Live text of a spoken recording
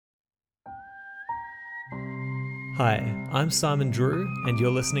Hi, I'm Simon Drew, and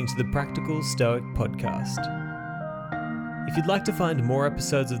you're listening to the Practical Stoic Podcast. If you'd like to find more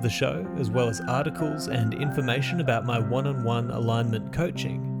episodes of the show, as well as articles and information about my one-on-one alignment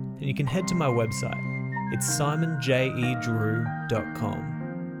coaching, then you can head to my website. It's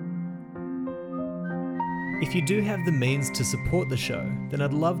simonjedrew.com. If you do have the means to support the show, then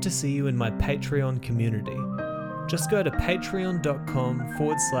I'd love to see you in my Patreon community. Just go to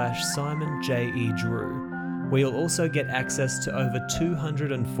patreon.com/SimonJEDrew, where you'll also get access to over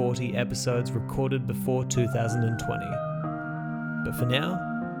 240 episodes recorded before 2020. But for now,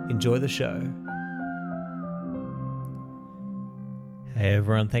 enjoy the show. Hey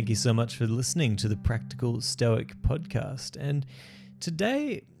everyone, thank you so much for listening to the Practical Stoic Podcast. And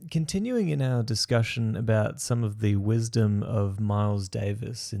today, continuing in our discussion about some of the wisdom of Miles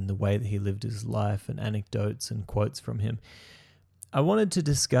Davis in the way that he lived his life and anecdotes and quotes from him, I wanted to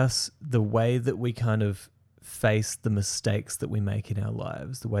discuss the way that we kind of face the mistakes that we make in our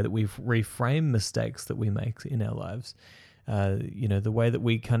lives, the way that we reframe mistakes that we make in our lives. The way that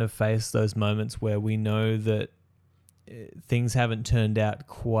we kind of face those moments where we know that things haven't turned out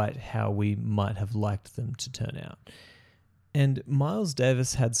quite how we might have liked them to turn out. And Miles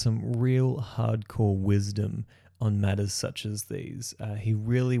Davis had some real hardcore wisdom on matters such as these. He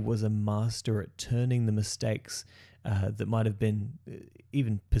really was a master at turning the mistakes that might have been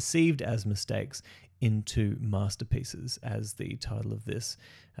even perceived as mistakes into masterpieces, as the title of this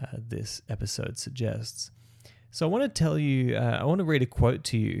episode suggests. So I want to tell you, I want to read a quote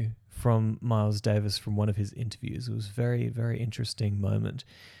to you from Miles Davis from one of his interviews. It was a very, very interesting moment.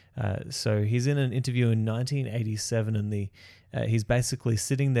 So he's in an interview in 1987, and he's basically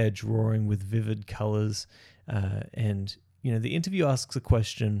sitting there drawing with vivid colors. And the interview asks a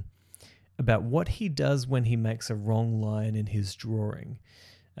question about what he does when he makes a wrong line in his drawing,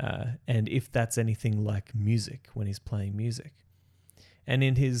 and if that's anything like music when he's playing music. And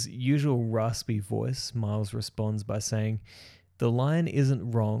in his usual raspy voice, Miles responds by saying, "The line isn't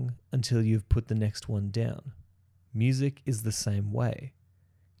wrong until you've put the next one down. Music is the same way.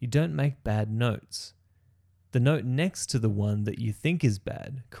 You don't make bad notes. The note next to the one that you think is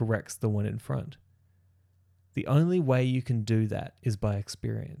bad corrects the one in front. The only way you can do that is by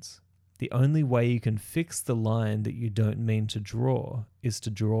experience. The only way you can fix the line that you don't mean to draw is to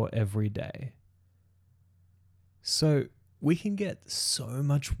draw every day." So we can get so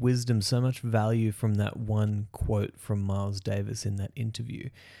much wisdom, so much value from that one quote from Miles Davis in that interview.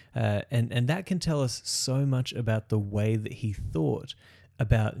 And that can tell us so much about the way that he thought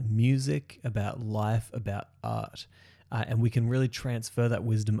about music, about life, about art. And we can really transfer that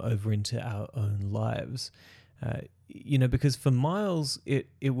wisdom over into our own lives. Because for Miles, he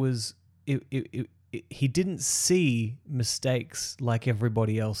didn't see mistakes like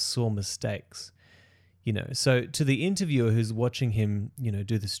everybody else saw mistakes. So to the interviewer who's watching him,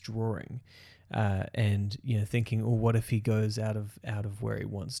 do this drawing, and thinking, "Oh, what if he goes out of where he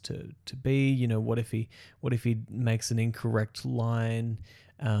wants to be? What if he makes an incorrect line?"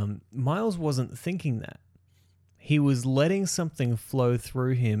 Miles wasn't thinking that. He was letting something flow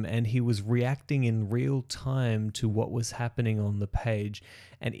through him, and he was reacting in real time to what was happening on the page.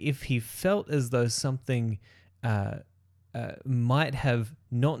 And if he felt as though something might have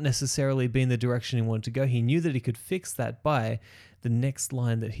not necessarily been the direction he wanted to go, he knew that he could fix that by the next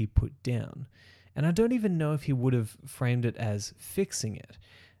line that he put down. And I don't even know if he would have framed it as fixing it,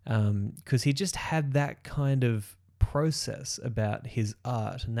 because he just had that kind of process about his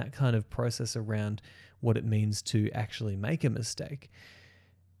art and that kind of process around what it means to actually make a mistake.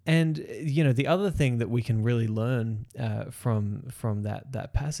 And the other thing that we can really learn from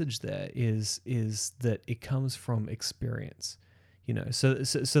that passage there is that it comes from experience. So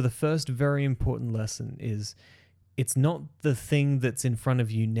the first very important lesson is it's not the thing that's in front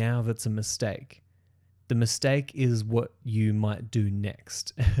of you now that's a mistake. The mistake is what you might do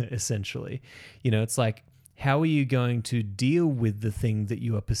next, essentially. It's like, how are you going to deal with the thing that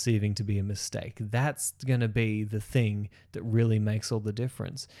you are perceiving to be a mistake? That's going to be the thing that really makes all the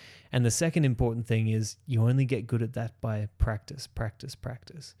difference. And the second important thing is you only get good at that by practice, practice,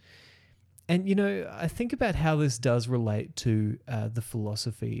 practice. And, I think about how this does relate to the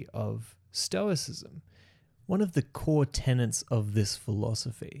philosophy of Stoicism. One of the core tenets of this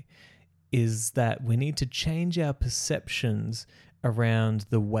philosophy is that we need to change our perceptions around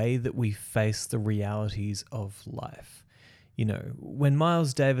the way that we face the realities of life. When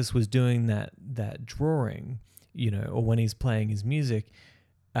Miles Davis was doing that drawing, or when he's playing his music,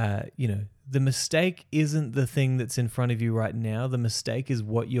 the mistake isn't the thing that's in front of you right now. The mistake is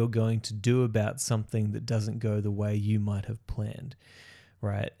what you're going to do about something that doesn't go the way you might have planned.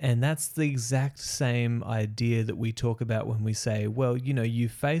 right? And that's the exact same idea that we talk about when we say, well, you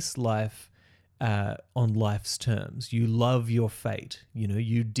face life on life's terms. You love your fate.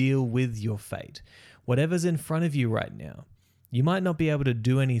 You deal with your fate. Whatever's in front of you right now. You might not be able to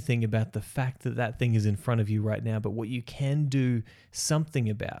do anything about the fact that that thing is in front of you right now, but what you can do something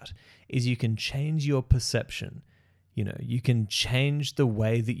about is you can change your perception. You can change the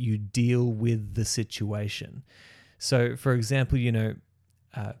way that you deal with the situation. So, for example,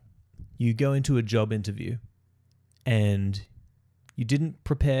 you go into a job interview and you didn't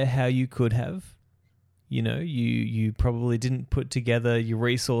prepare how you could have. You probably didn't put together your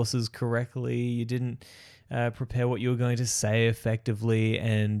resources correctly. You didn't prepare what you were going to say effectively,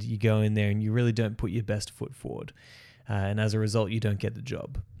 and you go in there and you really don't put your best foot forward. And as a result, you don't get the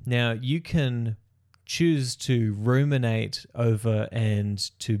job. Now, you can choose to ruminate over and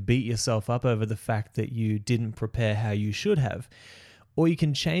to beat yourself up over the fact that you didn't prepare how you should have. Or you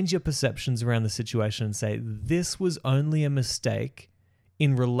can change your perceptions around the situation and say, this was only a mistake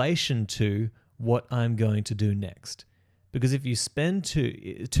in relation to what I'm going to do next. Because if you spend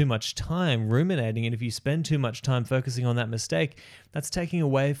too much time ruminating, and if you spend too much time focusing on that mistake, that's taking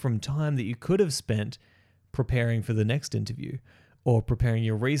away from time that you could have spent preparing for the next interview, or preparing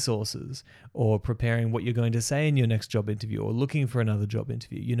your resources, or preparing what you're going to say in your next job interview, or looking for another job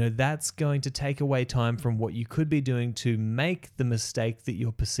interview. That's going to take away time from what you could be doing to make the mistake that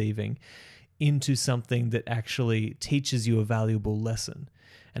you're perceiving into something that actually teaches you a valuable lesson.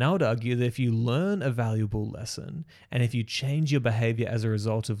 And I would argue that if you learn a valuable lesson, and if you change your behavior as a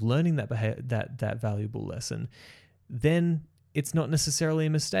result of learning that valuable lesson, then it's not necessarily a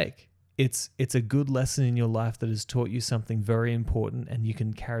mistake. It's a good lesson in your life that has taught you something very important, and you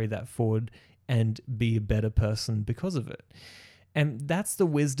can carry that forward and be a better person because of it. And that's the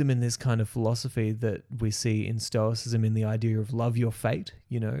wisdom in this kind of philosophy that we see in Stoicism, in the idea of love your fate.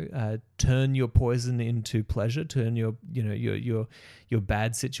 Turn your poison into pleasure. Turn your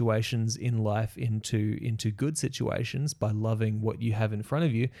bad situations in life into good situations by loving what you have in front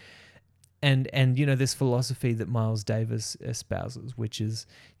of you. And this philosophy that Miles Davis espouses, which is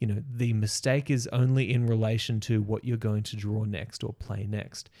the mistake is only in relation to what you're going to draw next or play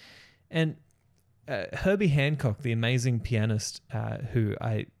next. And Herbie Hancock, the amazing pianist,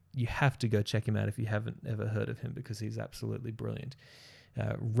 you have to go check him out if you haven't ever heard of him, because he's absolutely brilliant,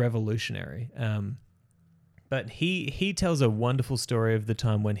 revolutionary. But he tells a wonderful story of the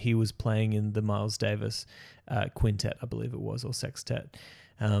time when he was playing in the Miles Davis quintet, I believe it was, or sextet.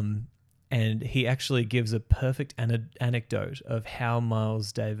 And he actually gives a perfect anecdote of how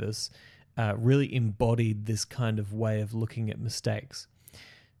Miles Davis really embodied this kind of way of looking at mistakes.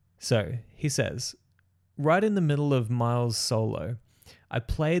 So he says, right in the middle of Miles' solo, I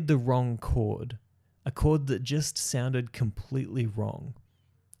played the wrong chord, a chord that just sounded completely wrong.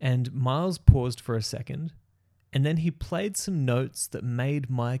 And Miles paused for a second, and then he played some notes that made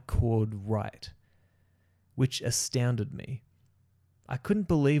my chord right, which astounded me. I couldn't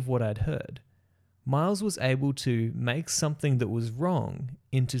believe what I'd heard. Miles was able to make something that was wrong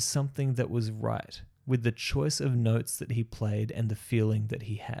into something that was right, with the choice of notes that he played and the feeling that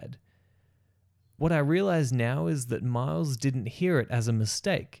he had. What I realize now is that Miles didn't hear it as a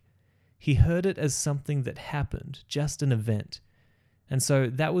mistake. He heard it as something that happened, just an event. And so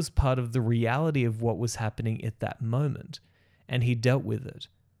that was part of the reality of what was happening at that moment, and he dealt with it.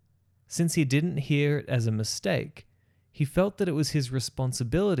 Since he didn't hear it as a mistake, he felt that it was his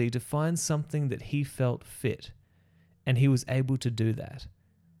responsibility to find something that he felt fit, and he was able to do that.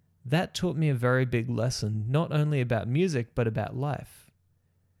 That taught me a very big lesson, not only about music, but about life.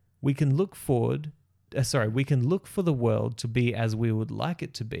 We can look for the world to be as we would like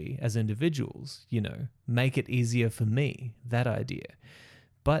it to be as individuals, make it easier for me, that idea.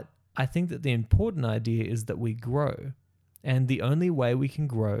 But I think that the important idea is that we grow. And the only way we can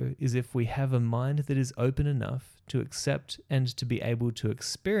grow is if we have a mind that is open enough to accept and to be able to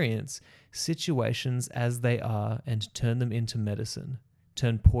experience situations as they are and turn them into medicine.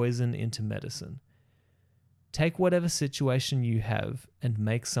 Turn poison into medicine. Take whatever situation you have and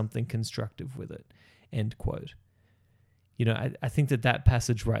make something constructive with it. End quote. I think that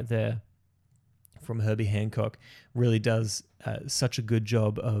passage right there from Herbie Hancock really does such a good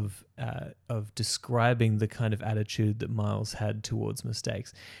job of describing the kind of attitude that Miles had towards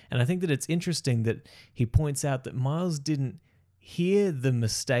mistakes. And I think that it's interesting that he points out that Miles didn't hear the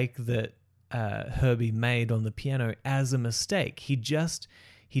mistake that Herbie made on the piano as a mistake. He just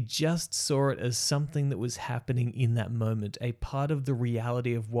saw it as something that was happening in that moment, a part of the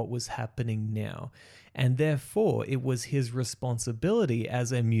reality of what was happening now. And therefore, it was his responsibility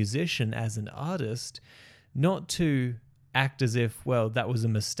as a musician, as an artist, not to act as if, well, that was a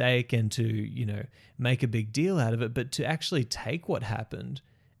mistake and to, make a big deal out of it, but to actually take what happened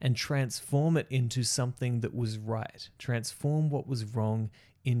and transform it into something that was right, transform what was wrong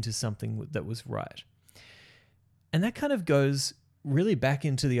into something that was right. And that kind of goes really back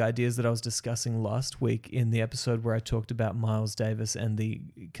into the ideas that I was discussing last week in the episode where I talked about Miles Davis and the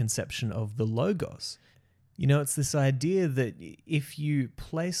conception of the Logos. It's this idea that if you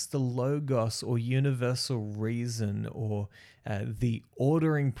place the Logos or universal reason or the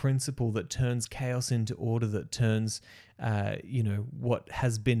ordering principle that turns chaos into order, that turns, what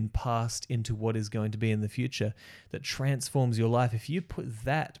has been past into what is going to be in the future, that transforms your life, if you put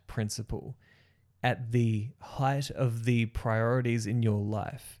that principle at the height of the priorities in your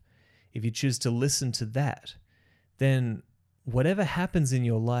life, if you choose to listen to that, then whatever happens in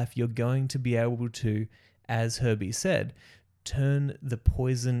your life, you're going to be able to, as Herbie said, turn the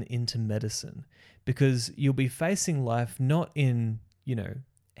poison into medicine, because you'll be facing life not in,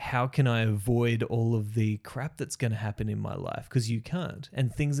 how can I avoid all of the crap that's going to happen in my life? Because you can't.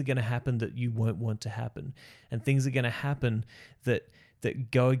 And things are going to happen that you won't want to happen. And things are going to happen that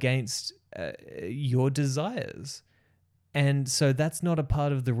go against your desires. And so that's not a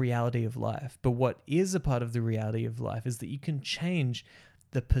part of the reality of life. But what is a part of the reality of life is that you can change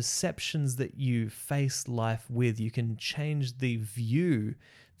the perceptions that you face life with. You can change the view,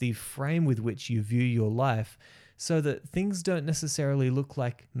 the frame with which you view your life, so that things don't necessarily look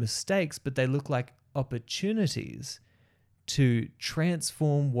like mistakes, but they look like opportunities to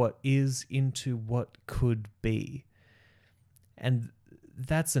transform what is into what could be. And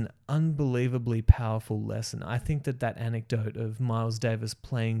that's an unbelievably powerful lesson. I think that anecdote of Miles Davis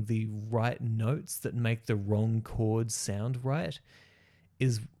playing the right notes that make the wrong chords sound right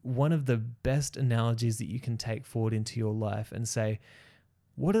is one of the best analogies that you can take forward into your life and say,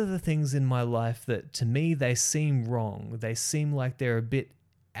 what are the things in my life that to me they seem wrong? They seem like they're a bit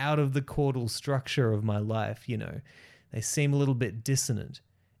out of the chordal structure of my life, They seem a little bit dissonant.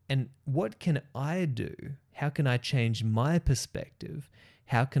 And what can I do? How can I change my perspective?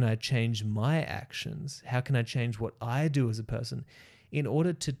 How can I change my actions? How can I change what I do as a person in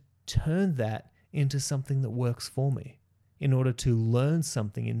order to turn that into something that works for me? In order to learn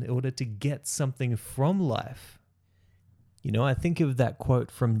something, in order to get something from life. I think of that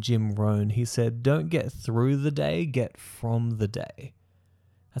quote from Jim Rohn. He said, "Don't get through the day, get from the day."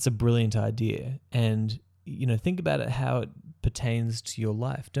 That's a brilliant idea. And, think about it how it pertains to your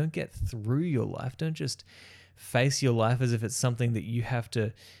life. Don't get through your life. Don't just face your life as if it's something that you have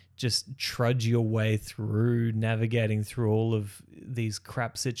to just trudge your way through, navigating through all of these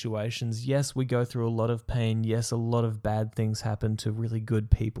crap situations. Yes, we go through a lot of pain. Yes, a lot of bad things happen to really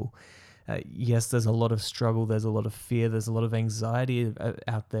good people. Yes, there's a lot of struggle. There's a lot of fear. There's a lot of anxiety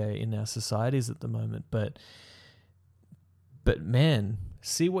out there in our societies at the moment. But man,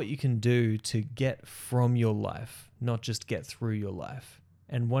 see what you can do to get from your life, not just get through your life.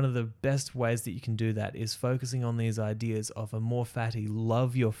 And one of the best ways that you can do that is focusing on these ideas of amor fati,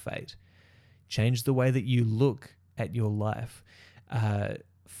 love your fate, change the way that you look at your life,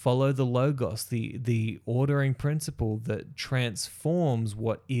 follow the Logos, the ordering principle that transforms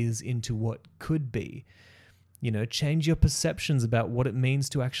what is into what could be. Change your perceptions about what it means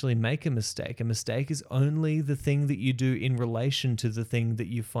to actually make a mistake. A mistake is only the thing that you do in relation to the thing that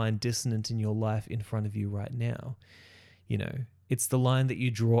you find dissonant in your life in front of you right now. It's the line that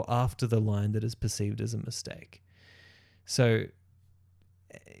you draw after the line that is perceived as a mistake. So,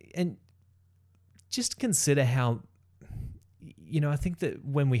 and just consider how, I think that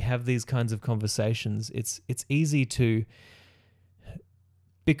when we have these kinds of conversations, it's easy to,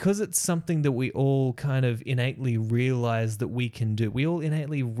 because it's something that we all kind of innately realize that we can do. We all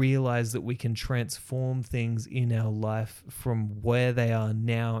innately realize that we can transform things in our life from where they are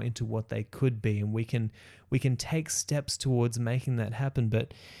now into what they could be, and we can take steps towards making that happen.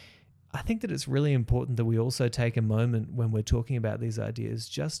 But I think that it's really important that we also take a moment when we're talking about these ideas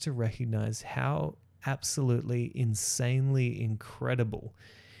just to recognize how absolutely insanely incredible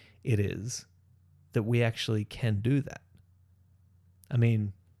it is that we actually can do that. I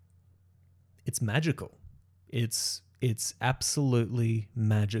mean, it's magical. It's absolutely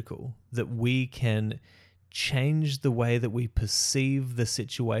magical that we can change the way that we perceive the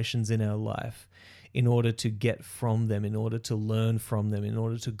situations in our life in order to get from them, in order to learn from them, in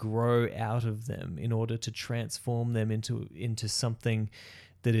order to grow out of them, in order to transform them into something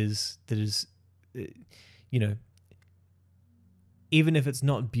that is even if it's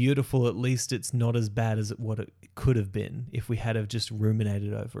not beautiful, at least it's not as bad as what it could have been if we had have just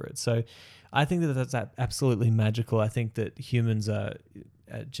ruminated over it. So I think that that's absolutely magical. I think that humans are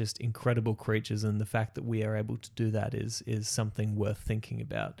just incredible creatures, and the fact that we are able to do that is something worth thinking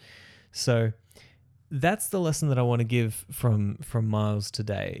about. So that's the lesson that I want to give from Miles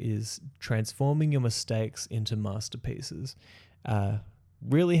today, is transforming your mistakes into masterpieces.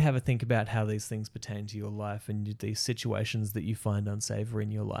 Really have a think about how these things pertain to your life and these situations that you find unsavory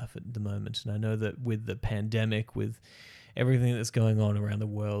in your life at the moment. And I know that with the pandemic, with everything that's going on around the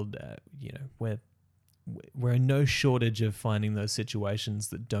world, we're in no shortage of finding those situations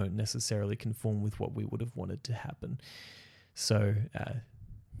that don't necessarily conform with what we would have wanted to happen. So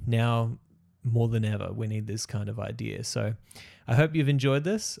now more than ever, we need this kind of idea. So I hope you've enjoyed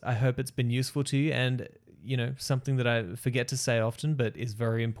this. I hope it's been useful to you. And something that I forget to say often, but is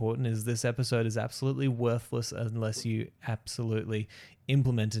very important, is this episode is absolutely worthless unless you absolutely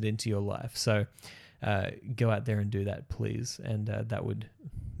implement it into your life. So go out there and do that, please. And that would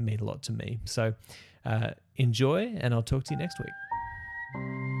mean a lot to me. So enjoy, and I'll talk to you next week.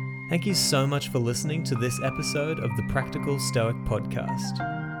 Thank you so much for listening to this episode of the Practical Stoic Podcast.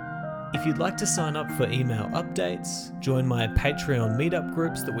 If you'd like to sign up for email updates, join my Patreon meetup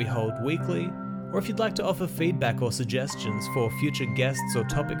groups that we hold weekly, or if you'd like to offer feedback or suggestions for future guests or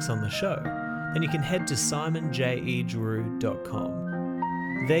topics on the show, then you can head to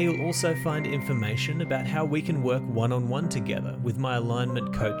simonjedrew.com. There you'll also find information about how we can work one-on-one together with my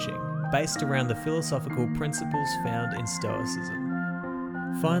alignment coaching, based around the philosophical principles found in Stoicism.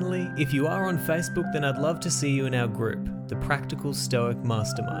 Finally, if you are on Facebook, then I'd love to see you in our group, the Practical Stoic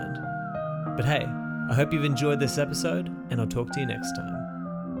Mastermind. But hey, I hope you've enjoyed this episode, and I'll talk to you next time.